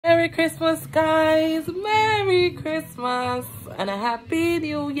Merry Christmas, guys. Merry Christmas and a Happy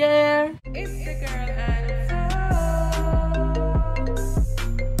New Year. It's the girl and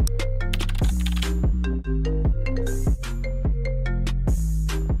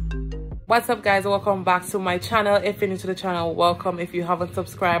what's up, guys? Welcome back to my channel. If you're new to the channel, welcome. If you haven't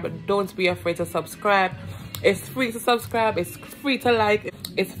subscribed, don't be afraid to subscribe. It's free to subscribe, it's free to like,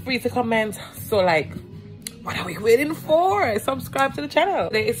 it's free to comment. So like, what are we waiting for? Subscribe to the channel.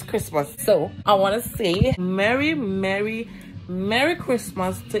 Today is Christmas, so I want to say Merry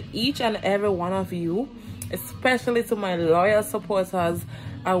Christmas to each and every one of you, especially to my loyal supporters.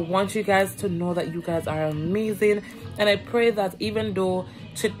 I want you guys to know that you guys are amazing, and I pray that even though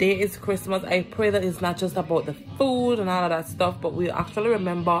today is Christmas, I pray that it's not just about the food and all of that stuff, but we actually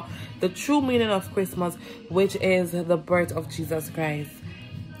remember the true meaning of Christmas, which is the birth of Jesus Christ,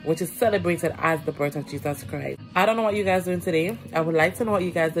 which is celebrated as the birth of Jesus Christ. I don't know what you guys doing today. I would like to know what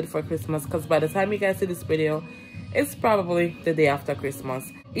you guys did for Christmas, because by the time you guys see this video, it's probably the day after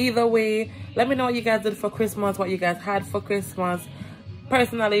Christmas. Either way, let me know what you guys did for Christmas, what you guys had for Christmas.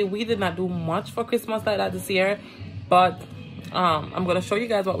 Personally, we did not do much for Christmas like that this year, but I'm going to show you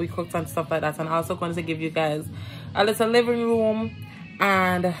guys what we cooked and stuff like that, and also going to give you guys a little living room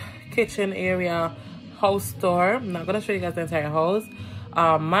and kitchen area, house tour. I'm not going to show you guys the entire house.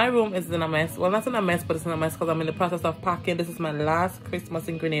 My room is in a mess. Well, not in a mess, but it's in a mess because I'm in the process of packing. This is my last Christmas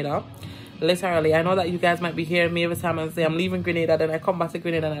in Grenada. Literally, I know that you guys might be hearing me every time I say I'm leaving Grenada, then I come back to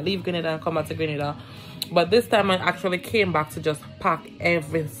Grenada, and I leave Grenada and come back to Grenada. But this time I actually came back to just pack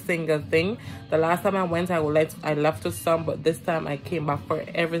every single thing. The last time I went, I left with some, but this time I came back for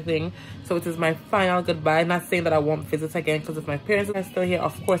everything. So it is my final goodbye. Not saying that I won't visit again, because if my parents are still here,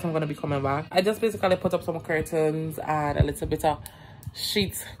 of course I'm going to be coming back. I just basically put up some curtains and a little bit of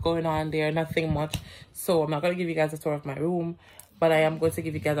sheets going on there, nothing much. So I'm not going to give you guys a tour of my room, but I am going to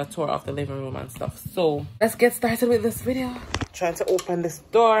give you guys a tour of the living room and stuff. So let's get started with this video. Trying to open this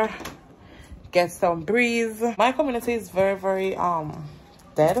door, get some breeze. My community is very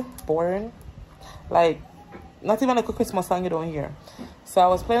dead, boring. Like, not even like a Christmas song you don't hear. So I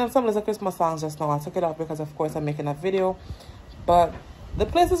was playing some little Christmas songs just now. I took it off because of course I'm making a video, but the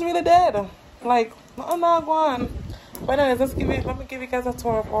place is really dead. Like, I'm not going. But anyways, let me give you guys a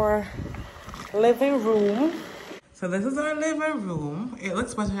tour of our living room. So this is our living room. It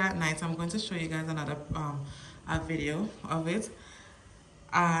looks better at night. I'm going to show you guys another a video of it.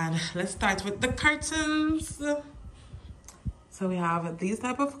 And let's start with the curtains. So we have these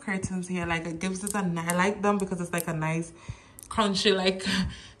type of curtains here. Like, it gives it I like them because it's like a nice crunchy like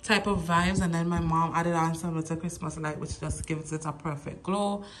type of vibes. And then my mom added on some little Christmas light, which just gives it a perfect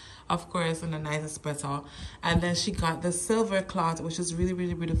glow, of course, and the nicest better. And then she got the silver cloth, which is really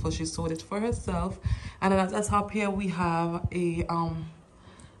beautiful. She sewed it for herself. And then at the top here we have a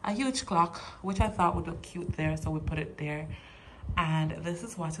huge clock, which I thought would look cute there, so we put it there. And this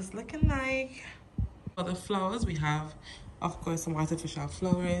is what it's looking like. For the flowers, we have, of course, some artificial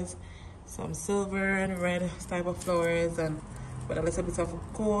flowers, some silver and red type of flowers, and with a little bit of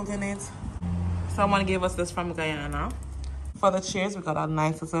gold in it. Someone gave us this from Guyana. For the chairs, we got a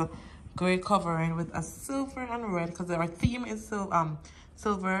nice little gray covering with a silver and red, because our theme is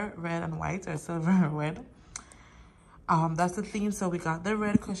silver, red, and white, or silver and red. That's the theme. So we got the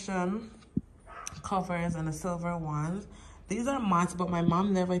red cushion covers and the silver ones. These are mats, but my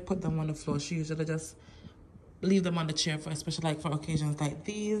mom never put them on the floor. She usually just leave them on the chair, for especially like for occasions like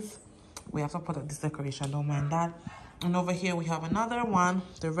these. We have to put up this decoration, don't mind that. And over here we have another one,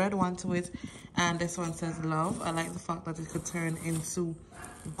 the red one to it, and this one says love. I like the fact that it could turn into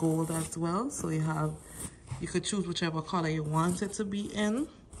gold as well. So you could choose whichever color you want it to be in.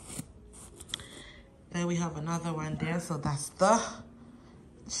 Then we have another one there, so that's the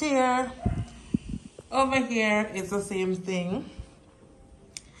chair. Over here, it's the same thing.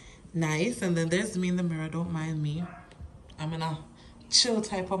 Nice. And then there's me in the mirror. Don't mind me. I'm in a chill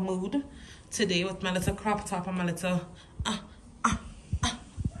type of mood today with my little crop top and my little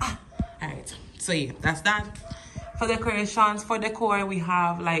Alright. So yeah, that's that. For decorations, for decor, we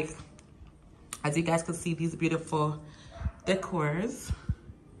have, like, as you guys can see, these beautiful decors.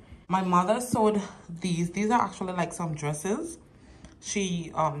 My mother sewed these. These are actually like some dresses.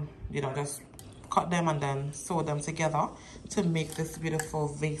 She, you know, just cut them and then sew them together to make this beautiful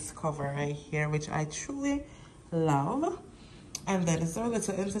vase cover right here, which I truly love. And then it's a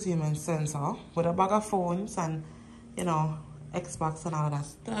little entertainment center with a bag of phones and, you know, Xbox and all that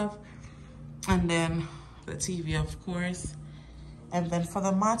stuff. And then the TV, of course. And then for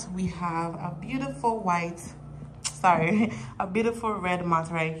the mat, we have a beautiful a beautiful red mat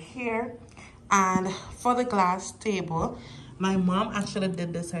right here. And for the glass table, My mom actually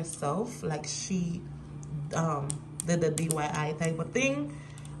did this herself. Like she did the DIY type of thing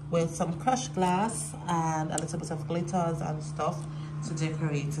with some crushed glass and a little bit of glitters and stuff to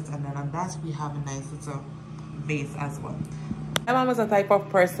decorate it. And then on that we have a nice little vase as well. My mom is a type of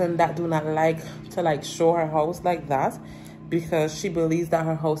person that do not like to like show her house like that, because she believes that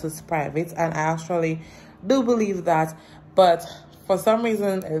her house is private, and I actually do believe that. But for some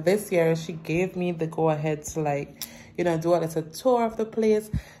reason this year she gave me the go ahead to like, you know, do a little tour of the place.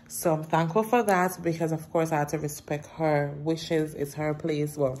 So I'm thankful for that, because of course I had to respect her wishes. It's her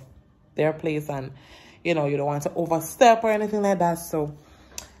place, well, their place, and you know, you don't want to overstep or anything like that. So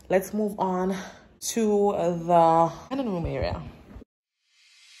let's move on to the dining room area.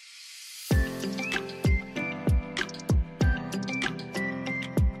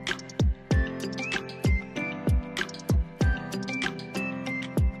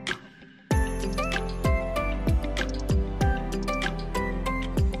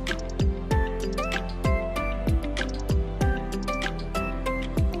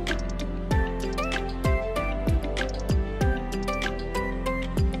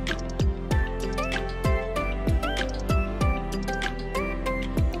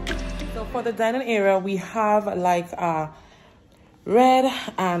 For the dining area, we have like a red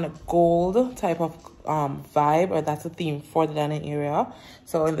and gold type of vibe, or that's a theme for the dining area.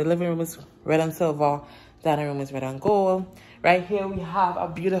 So in the living room is red and silver, dining room is red and gold. Right here we have a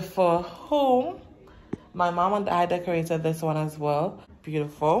beautiful home. My mom and I decorated this one as well.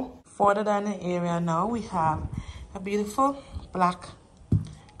 Beautiful. For the dining area now, we have a beautiful black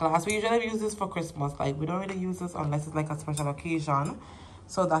glass. We usually use this for Christmas. Like, we don't really use this unless it's like a special occasion.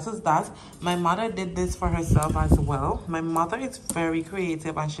 So that is that. My mother did this for herself as well. My mother is very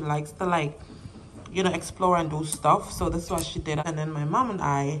creative and she likes to like, you know, explore and do stuff. So this is what she did. And then my mom and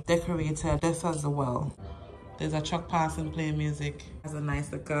I decorated this as well. There's a truck passing playing music. Has a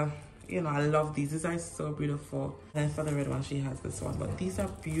nice little, you know, I love these. These are so beautiful. And then for the red one, she has this one. But these are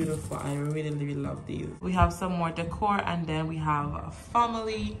beautiful. I really, really love these. We have some more decor, and then we have a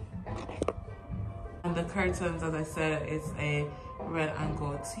family. And the curtains, as I said, is a red and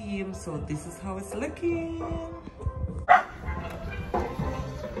gold theme. So this is how it's looking.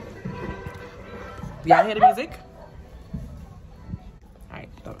 Yeah, hear the music? Alright,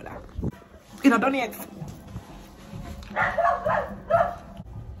 done with that. You're not done yet.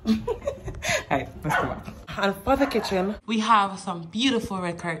 Alright, let's go back. And for the kitchen, we have some beautiful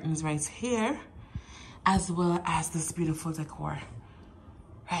red curtains right here, as well as this beautiful decor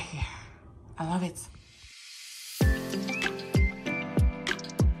right here. I love it.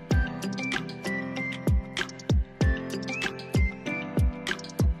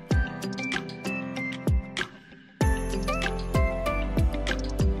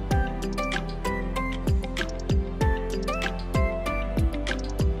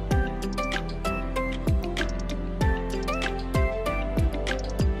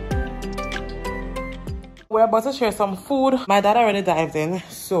 We're about to share some food. My dad already dived in,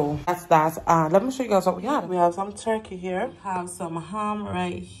 so that's that. Let me show you guys what we have. We have some turkey here. We have some ham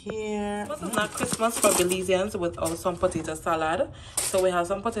right here. This is not Christmas for Belizeans, with also some potato salad. So we have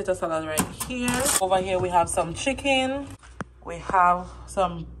some potato salad right here. Over here we have some chicken. We have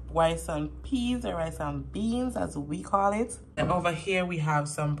some rice and peas, or rice and beans as we call it. And over here we have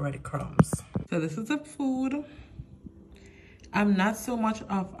some breadcrumbs. So this is the food. I'm not so much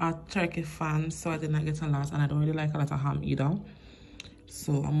of a turkey fan, so I did not get a lot, and I don't really like a lot of ham either.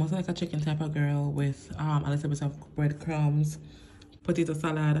 So I'm more like a chicken type of girl with a little bit of breadcrumbs, potato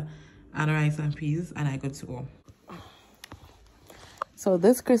salad, and rice and peas, and I good to go. So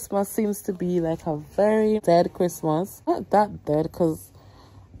this Christmas seems to be like a very dead Christmas. Not that dead, because,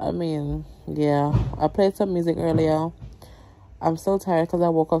 I mean, yeah. I played some music earlier. I'm still tired because I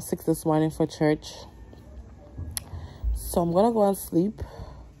woke up 6 this morning for church. So I'm gonna go and sleep,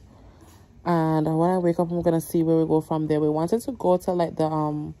 and when I wake up I'm gonna see where we go from there. We wanted to go to like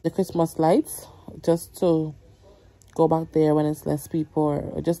the Christmas lights, just to go back there when it's less people,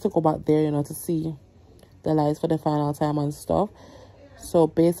 or just to go back there, you know, to see the lights for the final time and stuff. So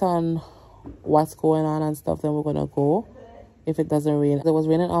based on what's going on and stuff, then we're gonna go if it doesn't rain. It was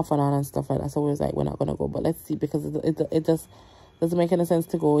raining off and on and stuff like that, so we was like, we're not gonna go, but let's see, because it just doesn't make any sense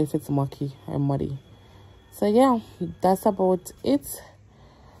to go if it's mucky or muddy. So yeah, that's about it.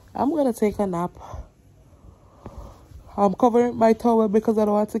 I'm gonna take a nap. I'm covering my towel because I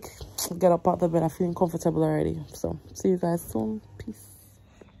don't want to get up out of the bed. I'm feeling comfortable already. So see you guys soon. Peace.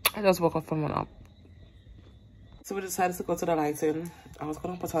 I just woke up from a nap. So we decided to go to the lighting. I was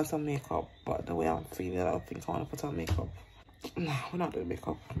gonna put on some makeup, but the way I'm feeling, I don't think I want to put on makeup. No, we're not doing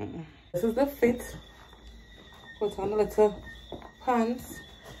makeup. This is the fit. Put on a little pants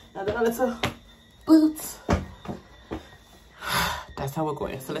and a little boots. That's how we're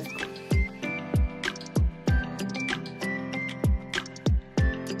going. So let's go.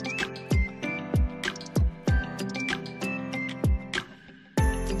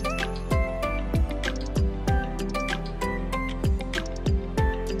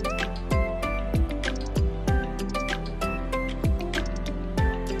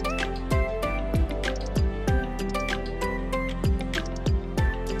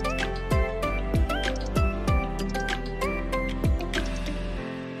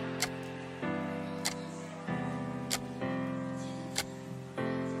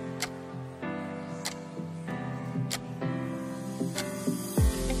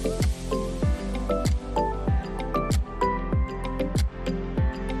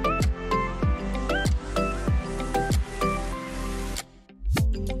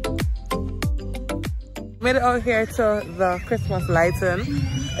 Made it out here to the Christmas lighting.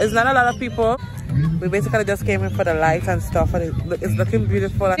 It's not a lot of people. We basically just came in for the lights and stuff, and it's looking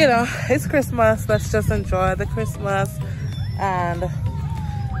beautiful. You know, it's Christmas. Let's just enjoy the Christmas, and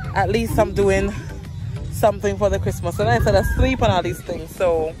at least I'm doing something for the Christmas. And I said I sleep on all these things,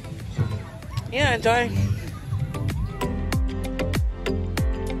 so yeah, enjoy.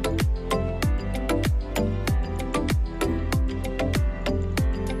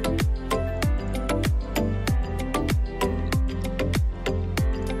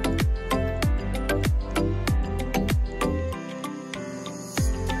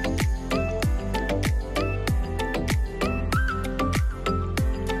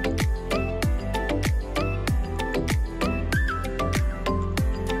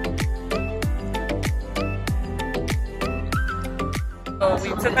 So we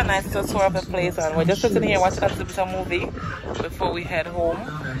took a nice tour of the place, and we're just sitting here watching Attribution movie before we head home,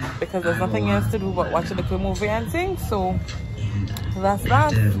 because there's nothing else to do but watch a little movie and sing. So that's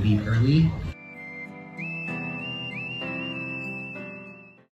that. Leave early.